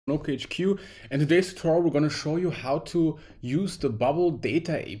Nocode HQ. In today's tutorial, we're going to show you how to use the Bubble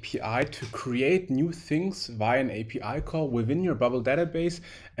Data API to create new things via an API call within your Bubble database,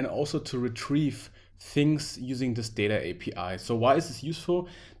 and also to retrieve things using this data API. So why is this useful?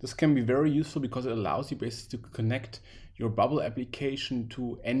 This can be very useful because it allows you basically to connect your Bubble application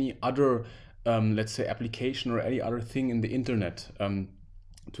to any other, let's say, application or any other thing in the internet.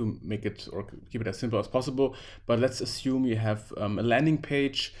 To make it or keep it as simple as possible. But let's assume you have a landing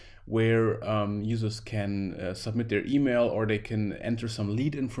page where users can submit their email, or they can enter some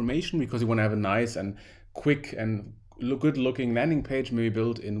lead information because you want to have a nice and quick and good looking landing page, maybe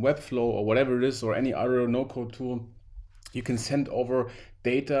built in Webflow or whatever it is, or any other no-code tool. You can send over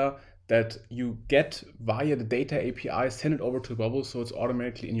data that you get via the data API, send it over to Bubble, so it's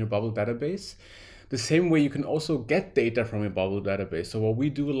automatically in your Bubble database. The same way you can also get data from your Bubble database. So what we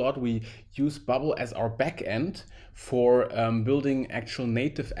do a lot, we use Bubble as our backend for building actual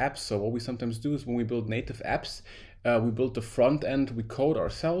native apps. So what we sometimes do is when we build native apps, we build the front end, we code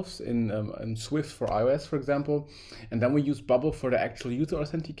ourselves in Swift for iOS, for example. And then we use Bubble for the actual user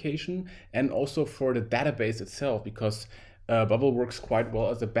authentication and also for the database itself, because Bubble works quite well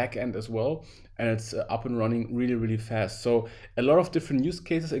as a backend as well, and it's up and running really, really fast. So a lot of different use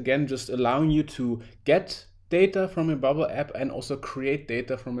cases, again, just allowing you to get data from your Bubble app and also create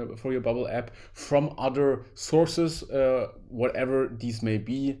data for your Bubble app from other sources, whatever these may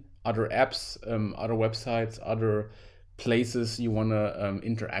be, other apps, other websites, other places you want to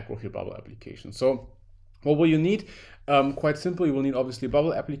interact with your Bubble application. So what will you need? Quite simple, you will need obviously a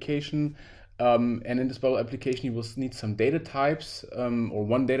Bubble application. And in this Bubble application, you will need some data types, or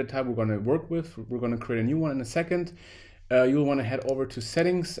one data type we're going to work with. We're going to create a new one in a second. You'll want to head over to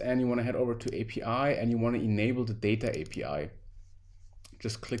settings, and you want to head over to API, and you want to enable the data API.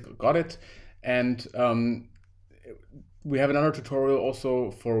 Just click got it. And we have another tutorial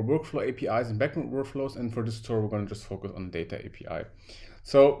also for workflow APIs and background workflows. And for this tutorial, we're going to just focus on the data API.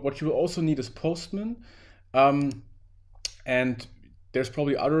 So what you will also need is Postman. And there's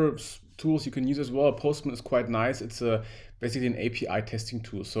probably other tools you can use as well. Postman is quite nice. It's basically an API testing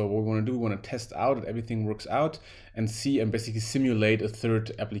tool. So what we want to do, we want to test out that everything works out and see and basically simulate a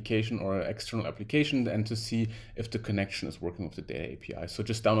third application or an external application, and to see if the connection is working with the data API. So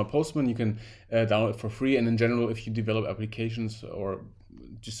just download Postman. You can download it for free. And in general, if you develop applications or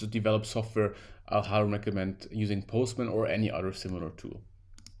just to develop software, I'll highly recommend using Postman or any other similar tool.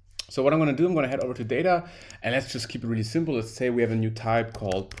 So what I'm going to do, I'm going to head over to data, and let's just keep it really simple. Let's say we have a new type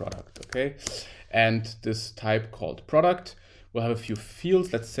called product, okay? And this type called product will have a few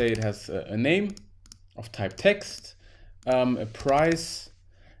fields. Let's say it has a name of type text, a price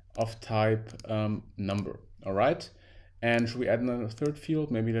of type number, all right? And should we add another third field?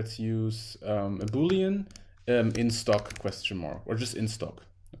 Maybe let's use a Boolean, in stock question mark, or just in stock,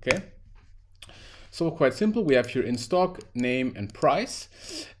 okay? So quite simple, we have here in stock, name and price.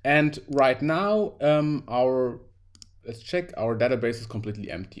 And right now, let's check, our database is completely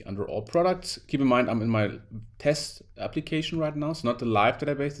empty under all products. Keep in mind, I'm in my test application right now. So not the live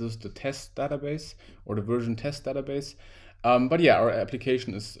database, this is the test database or the version test database. But yeah, our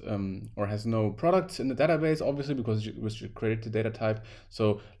application is or has no products in the database, obviously, because we created the data type.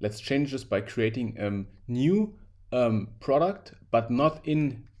 So let's change this by creating a new product, but not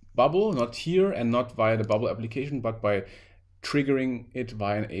in Bubble, not here and not via the Bubble application, but by triggering it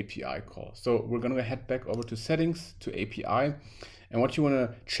via an API call. So we're going to head back over to settings, to API. And what you want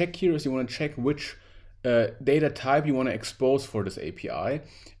to check here is you want to check which data type you want to expose for this API,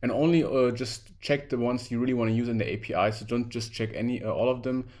 and only just check the ones you really want to use in the API. So don't just check all of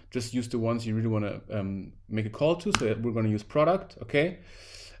them, just use the ones you really want to make a call to. So we're going to use product, okay?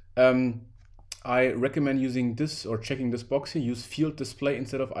 I recommend using this or checking this box here, use field display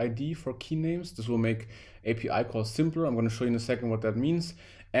instead of ID for key names. This will make API calls simpler. I'm going to show you in a second what that means.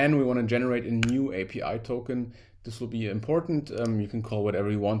 And we want to generate a new API token. This will be important. You can call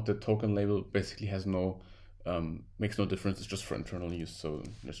whatever you want. The token label basically has makes no difference. It's just for internal use. So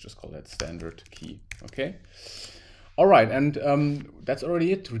let's just call that standard key. Okay. All right. And that's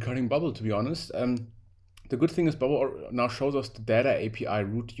already it regarding Bubble, to be honest. The good thing is Bubble now shows us the data API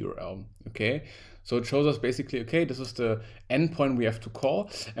root URL, okay? So it shows us basically, okay, this is the endpoint we have to call.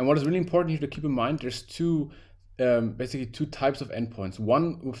 And what is really important here to keep in mind, there's basically two types of endpoints.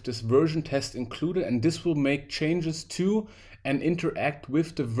 One with this version test included, and this will make changes to and interact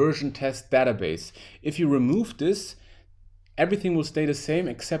with the version test database. If you remove this, everything will stay the same,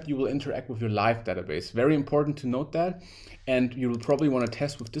 except you will interact with your live database. Very important to note that. And you will probably want to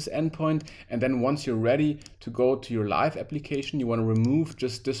test with this endpoint. And then once you're ready to go to your live application, you want to remove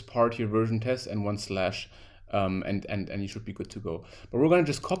just this part here, version test, and / and you should be good to go. But we're going to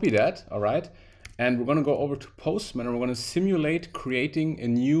just copy that, all right? And we're going to go over to Postman, and we're going to simulate creating a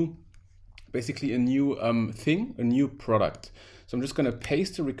new, basically a new thing, a new product. So I'm just going to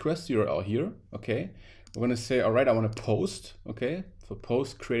paste the request URL here, okay? We're going to say, all right, I want to post, okay? So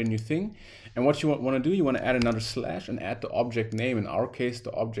post, create a new thing. And what you want to do, you want to add another slash and add the object name. In our case,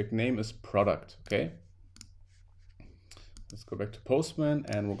 the object name is product, okay? Let's go back to Postman,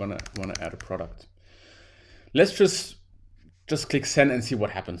 and we're going to want to add a product. Let's just click send and see what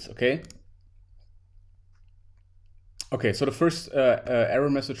happens, okay? Okay, so the first error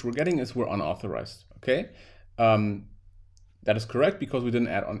message we're getting is we're unauthorized, okay? That is correct because we didn't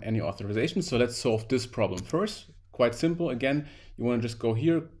add on any authorization. So let's solve this problem first. Quite simple. Again, you want to just go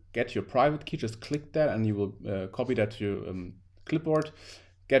here, get your private key, just click that, and you will copy that to your clipboard.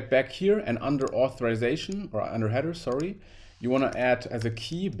 Get back here, and under authorization, or under header, sorry, you want to add as a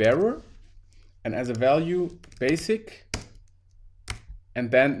key bearer, and as a value basic,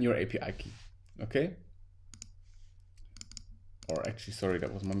 and then your API key, okay? Or actually, sorry,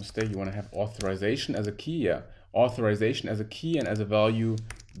 that was my mistake. You want to have authorization as a key, yeah. Authorization as a key and as a value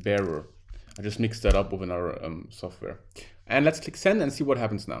bearer. I just mixed that up with another software. And let's click send and see what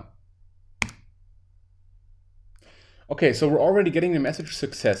happens now. Okay, so we're already getting the message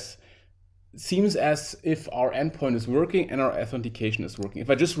success. It seems as if our endpoint is working and our authentication is working. If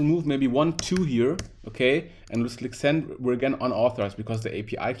I just remove maybe 1, 2 here, okay, and let's click send, we're again unauthorized because the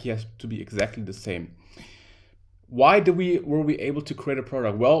API key has to be exactly the same. Why were we able to create a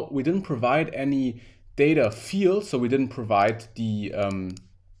product? Well, we didn't provide any data field, so we didn't provide the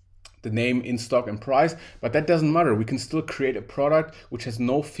name, in stock, and price, but that doesn't matter. We can still create a product which has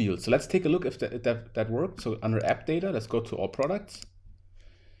no field. So let's take a look if that worked. So under app data, let's go to all products.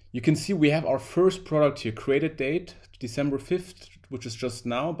 You can see we have our first product here, created date, December 5th, which is just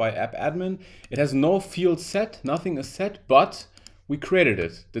now by app admin. It has no field set, nothing is set, but we created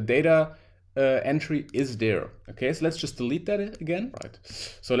it. The data entry is there. Okay, so let's just delete that again. Right.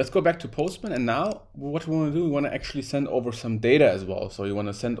 So let's go back to Postman, and now what we want to do, we want to actually send over some data as well. So you want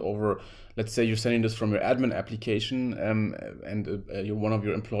to send over, let's say you're sending this from your admin application, and one of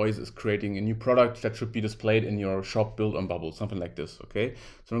your employees is creating a new product that should be displayed in your shop built on Bubble, something like this. Okay,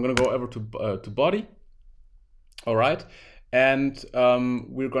 so I'm going to go over to body. All right, and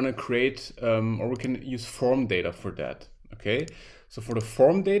we're going to create, or we can use form data for that. Okay. So for the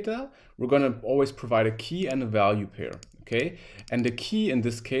form data, we're going to always provide a key and a value pair, okay? And the key in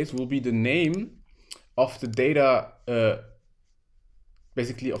this case will be the name of the data,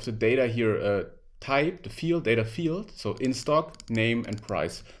 basically of the data here type, the field, data field. So in stock, name, and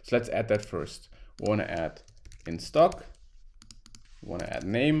price. So let's add that first. We want to add in stock, we want to add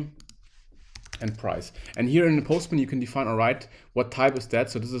name and price. And here in the Postman, you can define, all right, what type is that?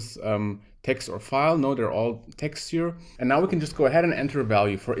 So this is text or file. No, they're all text here. And now we can just go ahead and enter a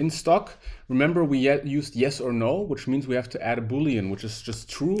value. For in stock, remember we used yes or no, which means we have to add a Boolean, which is just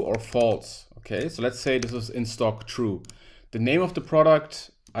true or false. Okay, so let's say this is in stock true. The name of the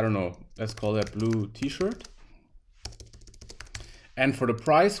product, I don't know, let's call that blue t-shirt. And for the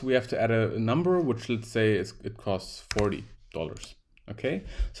price, we have to add a number, which let's say it costs $40. Okay,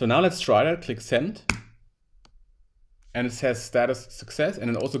 so now let's try that, click send. And it says status success,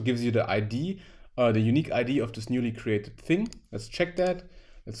 and it also gives you the ID, the unique ID of this newly created thing. Let's check that.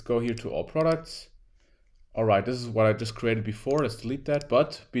 Let's go here to all products. All right, this is what I just created before. Let's delete that.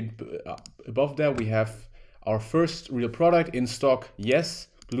 But above that, we have our first real product in stock. Yes,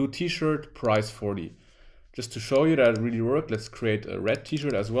 blue t-shirt, price 40. Just to show you that it really worked, let's create a red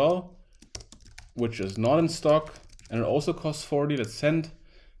t-shirt as well, which is not in stock, and it also costs 40. Let's send,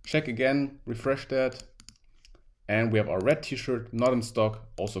 check again, refresh that. And we have our red t-shirt, not in stock,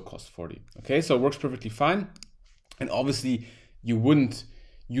 also costs 40. Okay, so it works perfectly fine. And obviously you wouldn't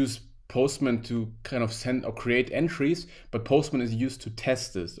use Postman to kind of send or create entries, but Postman is used to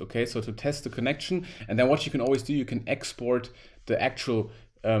test this. Okay, so to test the connection. And then what you can always do, you can export the actual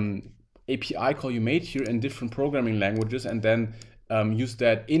API call you made here in different programming languages, and then use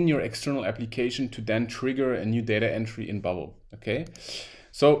that in your external application to then trigger a new data entry in Bubble. Okay,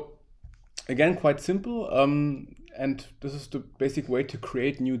 so again, quite simple. And this is the basic way to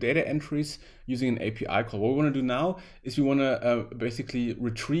create new data entries using an API call. What we want to do now is we want to basically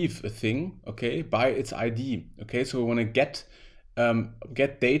retrieve a thing, okay, by its ID. Okay, so we want to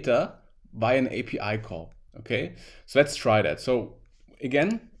get data by an API call. Okay, so let's try that. So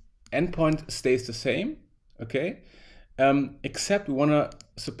again, endpoint stays the same. Okay, except we want to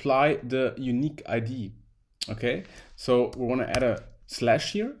supply the unique ID. Okay, so we want to add a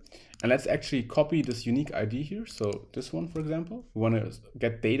slash here. And let's actually copy this unique ID here. So this one, for example, we want to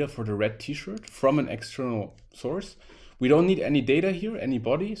get data for the red t-shirt from an external source. We don't need any data here, any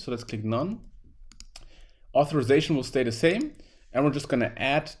body. So let's click none. Authorization will stay the same. And we're just going to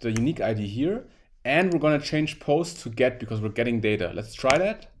add the unique ID here. And we're going to change post to get because we're getting data. Let's try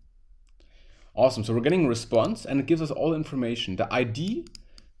that. Awesome. So we're getting a response and it gives us all information. The ID,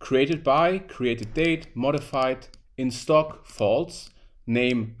 created by, created date, modified, in stock, false,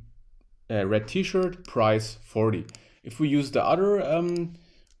 name, red t-shirt, price 40. If we use the other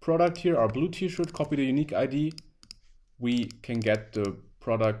product here, our blue t-shirt, copy the unique ID, we can get the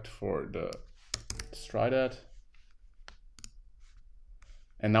product for the, let's try that.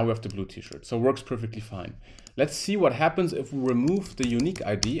 And now we have the blue t-shirt. So it works perfectly fine. Let's see what happens if we remove the unique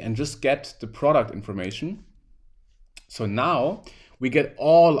ID and just get the product information. So now we get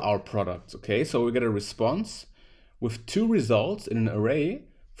all our products, okay? So we get a response with 2 results in an array.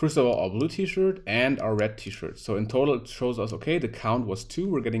 First of all, our blue t-shirt and our red t-shirt. So in total, it shows us, okay, the count was 2.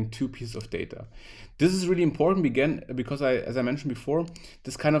 We're getting 2 pieces of data. This is really important again, because as I mentioned before,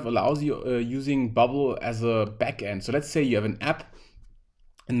 this kind of allows you using Bubble as a backend. So let's say you have an app,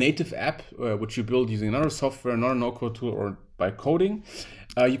 a native app, which you build using another software, another no-code tool, or by coding.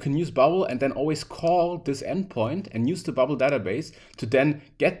 You can use Bubble and then always call this endpoint and use the Bubble database to then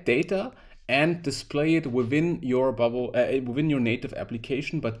get data and display it within your Bubble, within your native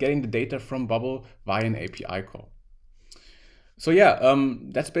application, but getting the data from Bubble via an API call. So yeah,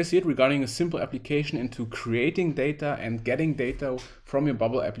 that's basically it regarding a simple application into creating data and getting data from your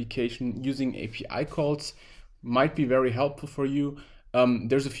Bubble application using API calls. Might be very helpful for you.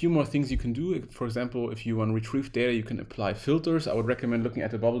 There's a few more things you can do. For example, if you want to retrieve data, you can apply filters. I would recommend looking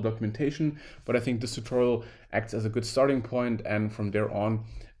at the Bubble documentation, but I think this tutorial acts as a good starting point, and from there on,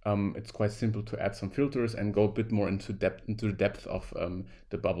 it's quite simple to add some filters and go a bit more into the depth of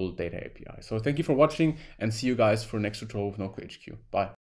the Bubble Data API. So thank you for watching and see you guys for next tutorial with Nocode HQ. Bye.